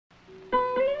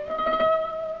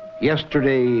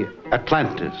Yesterday,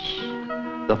 Atlantis,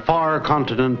 the far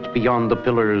continent beyond the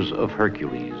Pillars of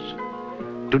Hercules.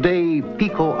 Today,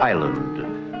 Pico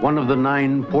Island, one of the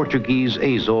 9 Portuguese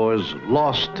Azores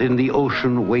lost in the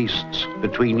ocean wastes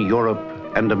between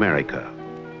Europe and America.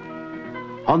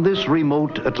 On this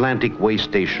remote Atlantic way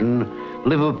station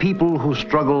live a people who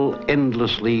struggle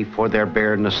endlessly for their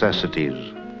bare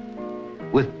necessities.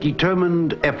 With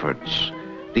determined efforts,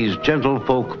 these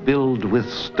gentlefolk build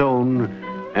with stone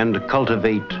and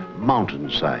cultivate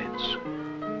mountainsides.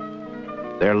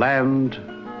 Their land,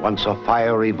 once a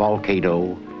fiery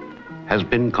volcano, has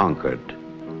been conquered.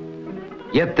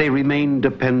 Yet they remain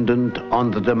dependent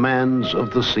on the demands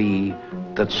of the sea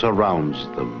that surrounds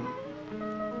them.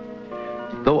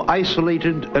 Though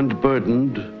isolated and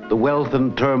burdened, the wealth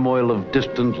and turmoil of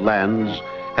distant lands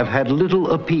have had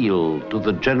little appeal to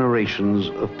the generations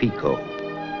of Pico.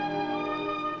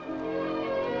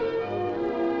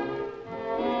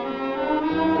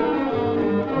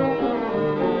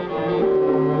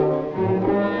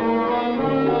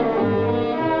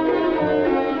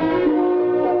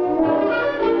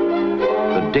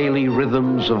 Daily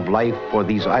rhythms of life for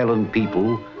these island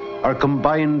people are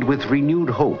combined with renewed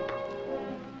hope.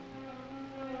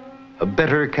 A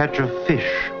better catch of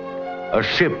fish, a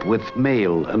ship with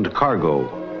mail and cargo,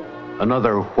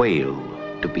 another whale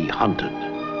to be hunted.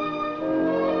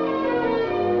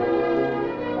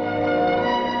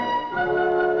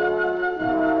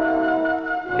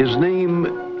 His name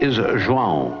is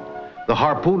João, the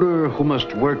harpooner who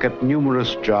must work at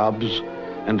numerous jobs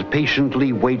and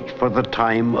patiently wait for the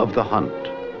time of the hunt.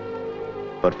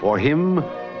 But for him,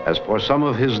 as for some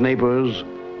of his neighbors,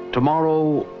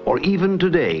 tomorrow or even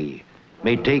today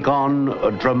may take on a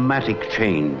dramatic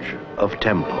change of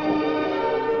tempo.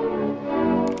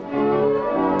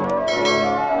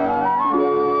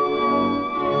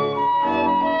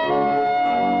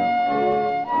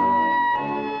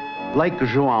 Like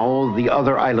João, the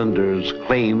other islanders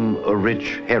claim a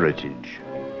rich heritage.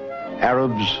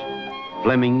 Arabs,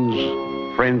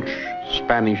 Flemings, French,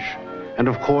 Spanish, and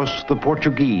of course the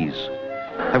Portuguese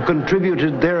have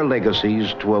contributed their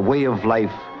legacies to a way of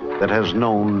life that has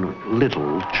known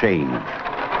little change.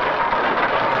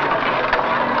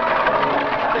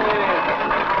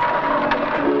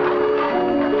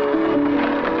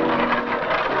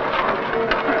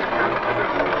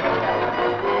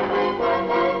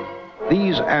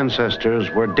 These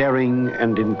ancestors were daring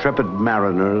and intrepid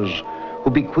mariners who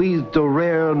bequeathed a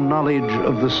rare knowledge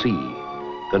of the sea,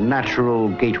 the natural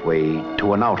gateway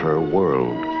to an outer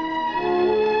world.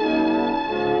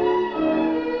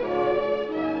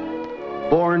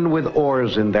 Born with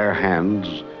oars in their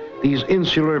hands, these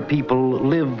insular people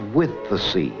live with the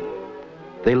sea.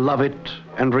 They love it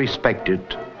and respect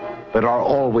it, but are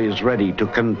always ready to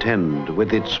contend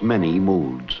with its many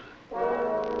moods.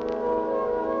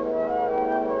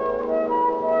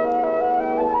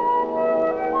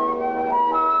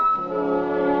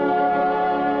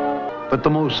 But the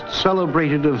most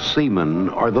celebrated of seamen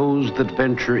are those that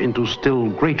venture into still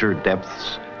greater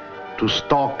depths to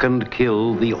stalk and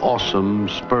kill the awesome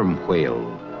sperm whale.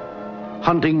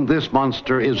 Hunting this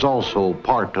monster is also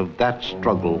part of that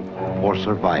struggle for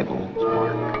survival.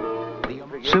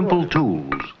 Simple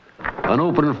tools, an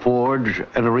open forge,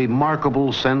 and a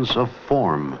remarkable sense of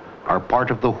form are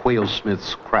part of the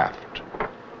whalesmith's craft.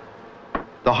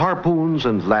 The harpoons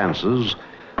and lances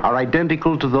are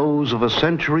identical to those of a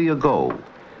century ago,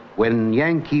 when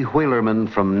Yankee whalermen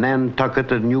from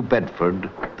Nantucket and New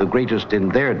Bedford, the greatest in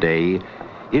their day,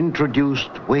 introduced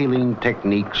whaling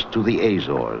techniques to the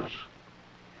Azores.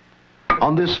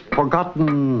 On this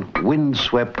forgotten,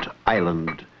 windswept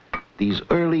island, these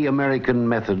early American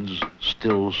methods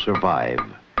still survive.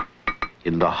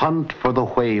 In the hunt for the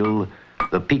whale,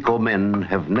 the Pico men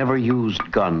have never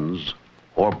used guns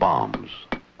or bombs.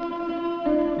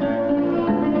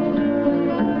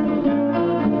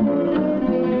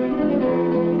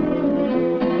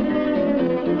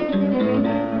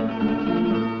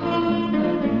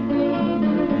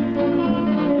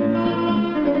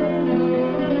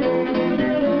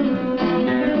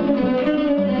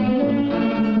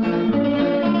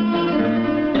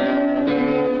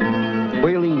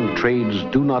 Trades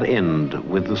do not end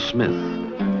with the smith.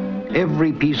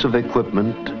 Every piece of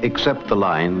equipment, except the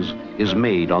lines, is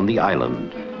made on the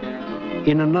island.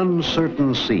 In an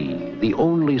uncertain sea, the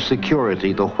only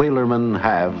security the whalermen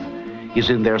have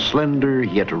is in their slender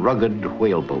yet rugged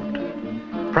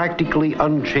whaleboat. Practically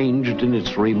unchanged in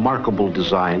its remarkable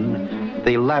design,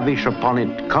 they lavish upon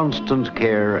it constant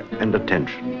care and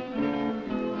attention.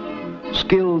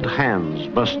 Skilled hands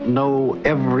must know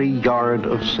every yard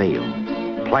of sail,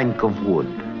 plank of wood,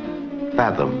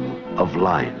 fathom of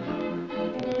line.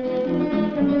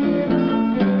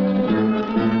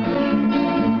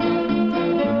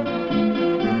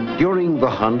 During the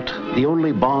hunt, the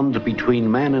only bond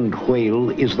between man and whale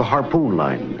is the harpoon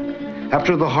line.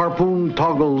 After the harpoon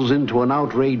toggles into an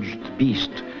outraged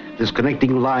beast, this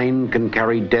connecting line can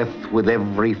carry death with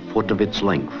every foot of its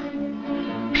length.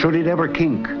 Should it ever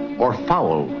kink or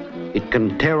foul, it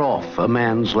can tear off a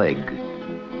man's leg.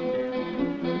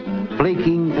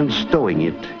 Flaking and stowing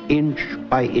it inch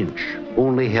by inch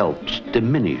only helps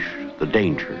diminish the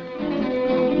danger.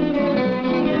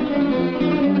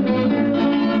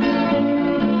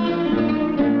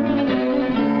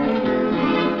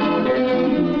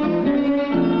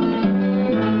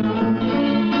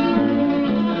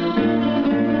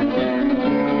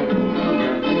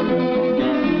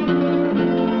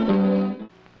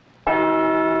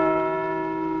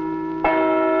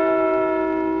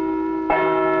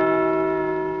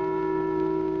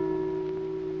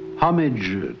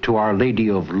 Homage to Our Lady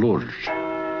of Lourdes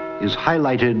is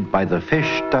highlighted by the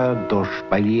Festa dos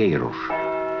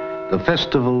Baleeiros, the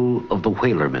festival of the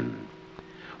whalermen,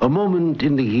 a moment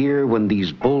in the year when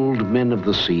these bold men of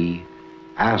the sea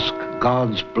ask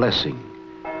God's blessing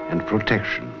and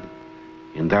protection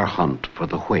in their hunt for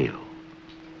the whale.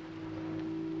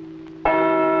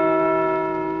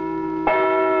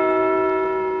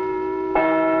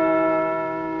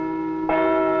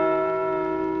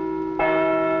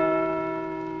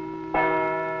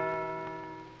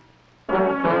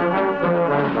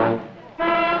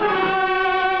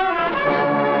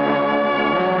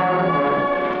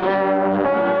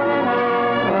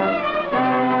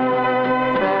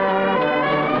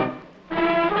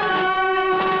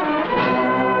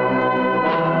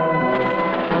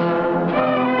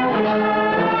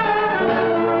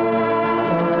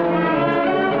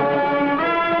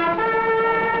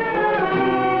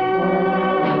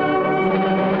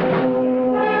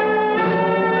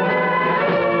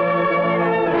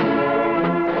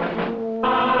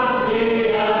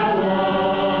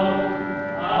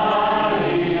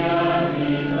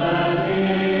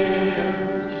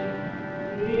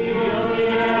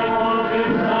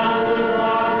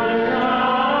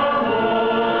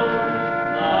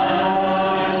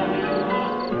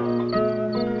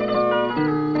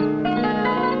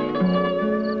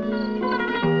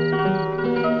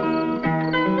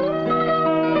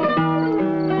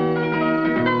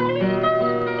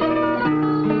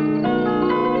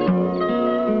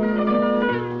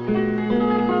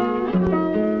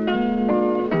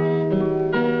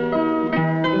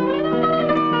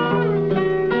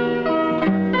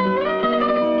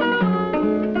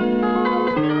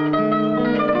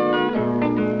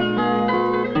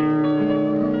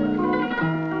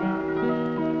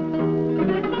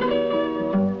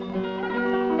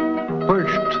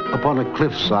 Upon a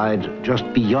cliffside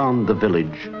just beyond the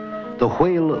village, the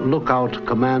whale lookout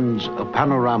commands a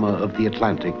panorama of the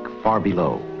Atlantic far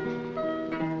below.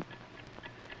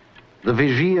 The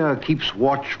vigia keeps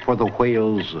watch for the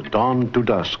whales dawn to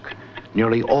dusk,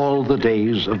 nearly all the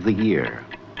days of the year.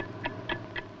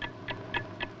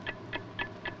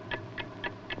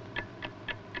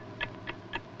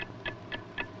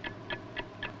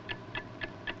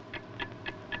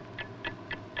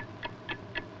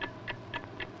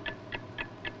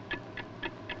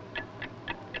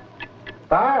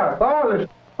 Todas,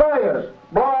 baleias,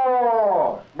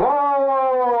 blós,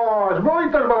 blós,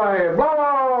 muitas baleias,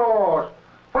 blós.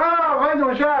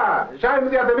 Venham já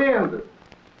imediatamente.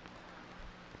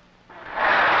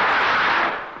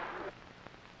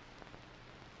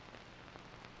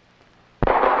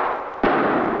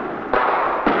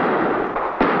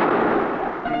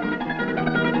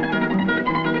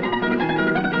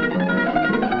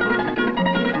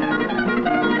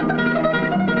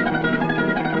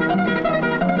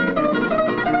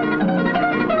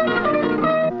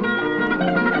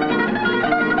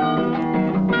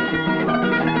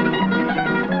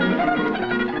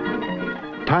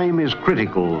 Time is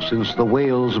critical since the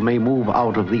whales may move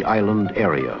out of the island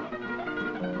area.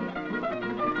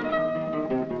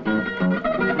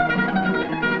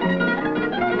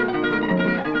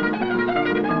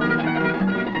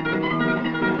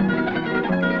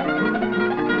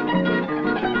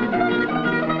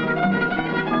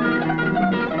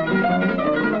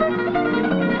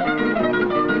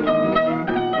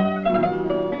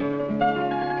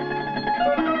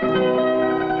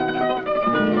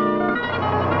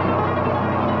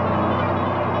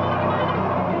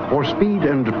 For speed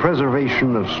and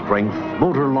preservation of strength,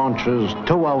 motor launches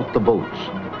tow out the boats.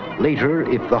 Later,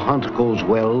 if the hunt goes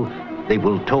well, they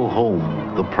will tow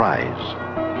home the prize.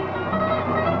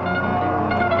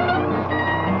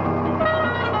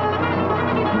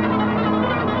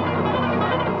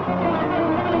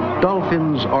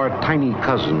 Dolphins are tiny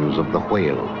cousins of the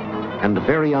whale, and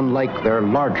very unlike their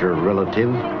larger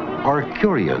relative, are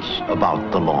curious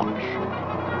about the launch.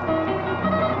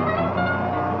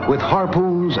 With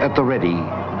harpoons at the ready,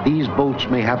 these boats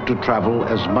may have to travel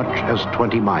as much as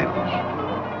 20 miles.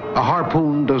 A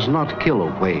harpoon does not kill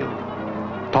a whale.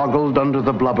 Toggled under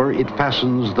the blubber, it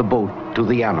fastens the boat to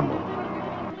the animal.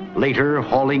 Later,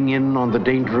 hauling in on the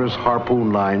dangerous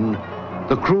harpoon line,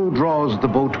 the crew draws the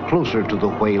boat closer to the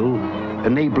whale,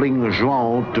 enabling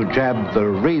João to jab the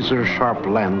razor-sharp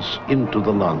lance into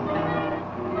the lung.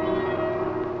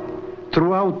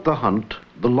 Throughout the hunt,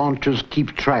 the launchers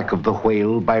keep track of the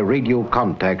whale by radio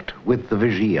contact with the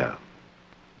vigia.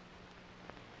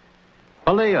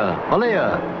 Alea,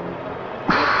 Alea!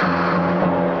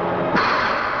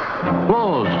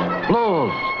 Blows,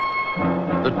 blows!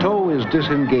 The tow is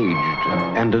disengaged,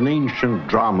 and an ancient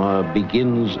drama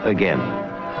begins again.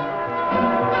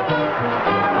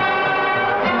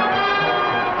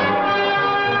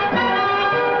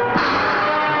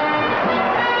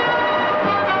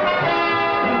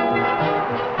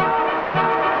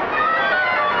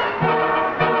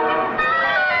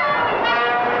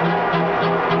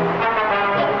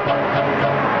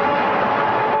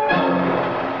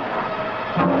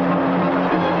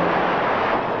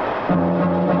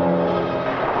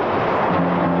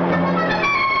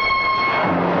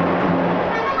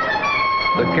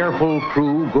 The careful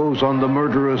crew goes on the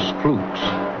murderous flukes,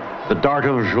 the dart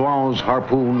of João's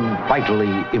harpoon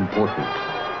vitally important.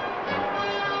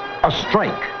 A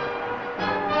strike!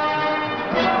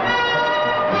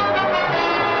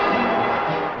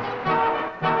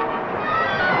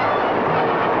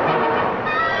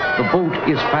 The boat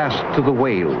is fast to the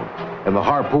whale, and the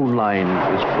harpoon line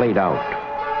is played out.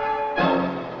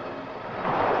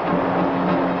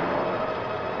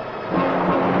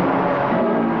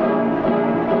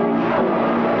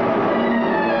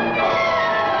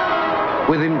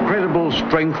 With incredible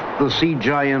strength, the sea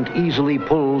giant easily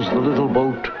pulls the little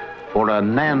boat for a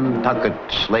Nantucket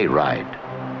sleigh ride.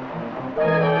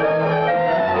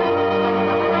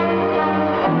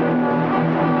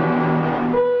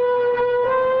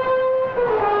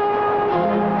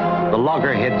 The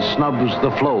loggerhead snubs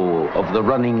the flow of the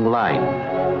running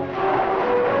line.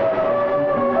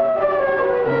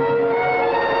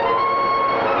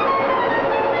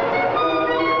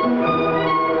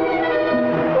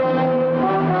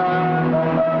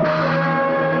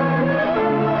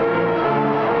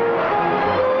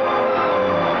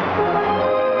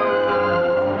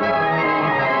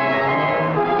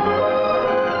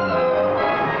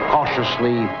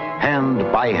 Cautiously, hand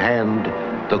by hand,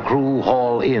 the crew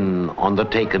haul in on the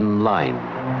taken line.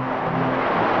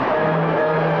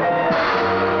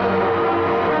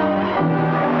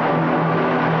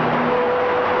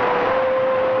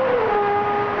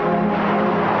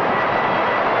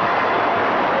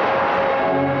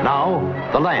 Now,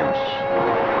 the lance.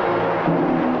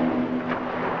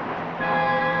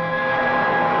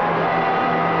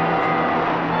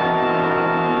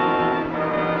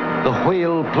 The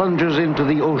whale plunges into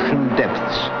the ocean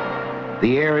depths.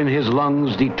 The air in his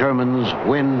lungs determines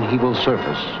when he will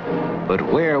surface. But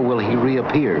where will he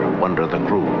reappear, wonder the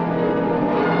crew?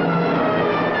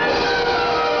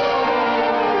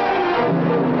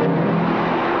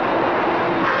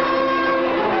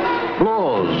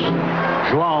 Blows.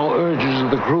 João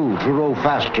urges the crew to row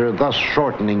faster, thus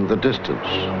shortening the distance.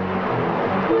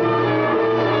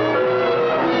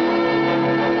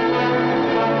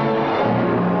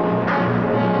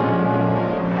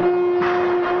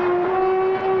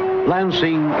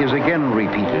 Lancing is again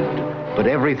repeated, but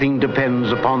everything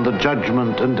depends upon the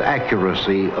judgment and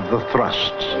accuracy of the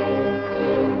thrusts.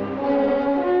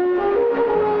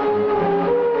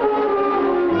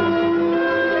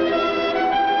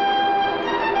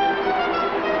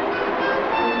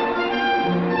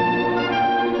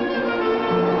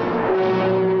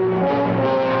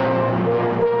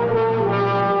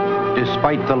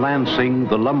 Despite the lancing,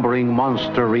 the lumbering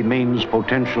monster remains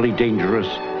potentially dangerous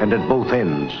and at both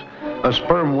ends. A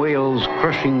sperm whale's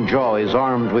crushing jaw is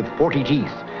armed with 40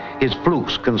 teeth. His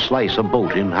flukes can slice a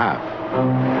boat in half.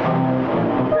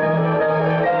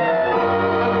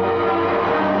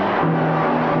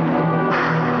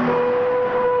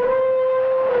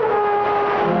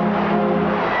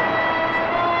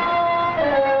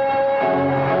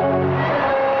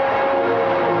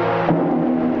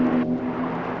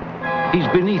 He's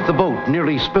beneath the boat,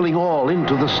 nearly spilling all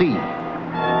into the sea.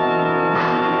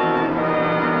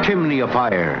 Chimney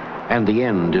afire, and the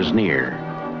end is near.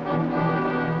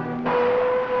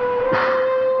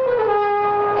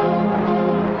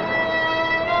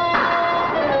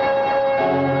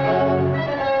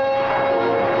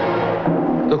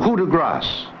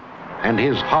 glass, and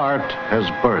his heart has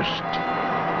burst.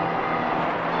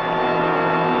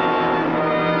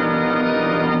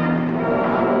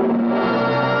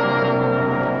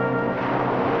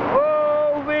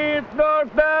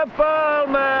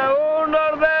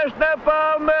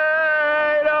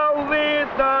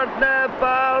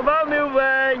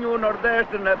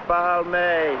 Na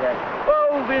palmeira,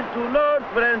 o vento norte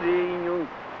brandinho,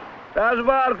 traz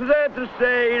barcos a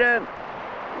terceira,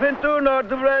 vento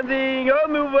norte brandinho, oh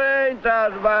meu bem,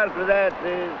 traz barcos a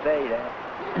terceira.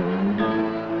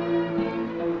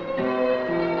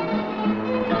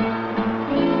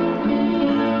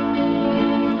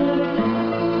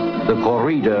 The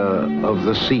corrida of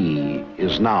the sea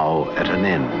is now at an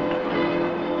end.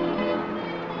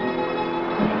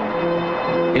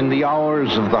 In the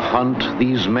hours of the hunt,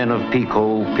 these men of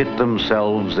Pico pit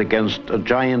themselves against a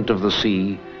giant of the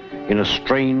sea in a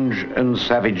strange and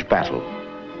savage battle.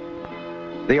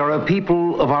 They are a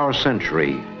people of our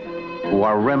century who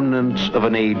are remnants of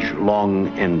an age long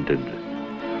ended.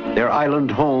 Their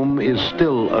island home is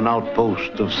still an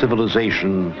outpost of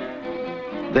civilization.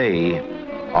 They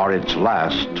are its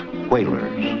last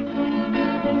whalers.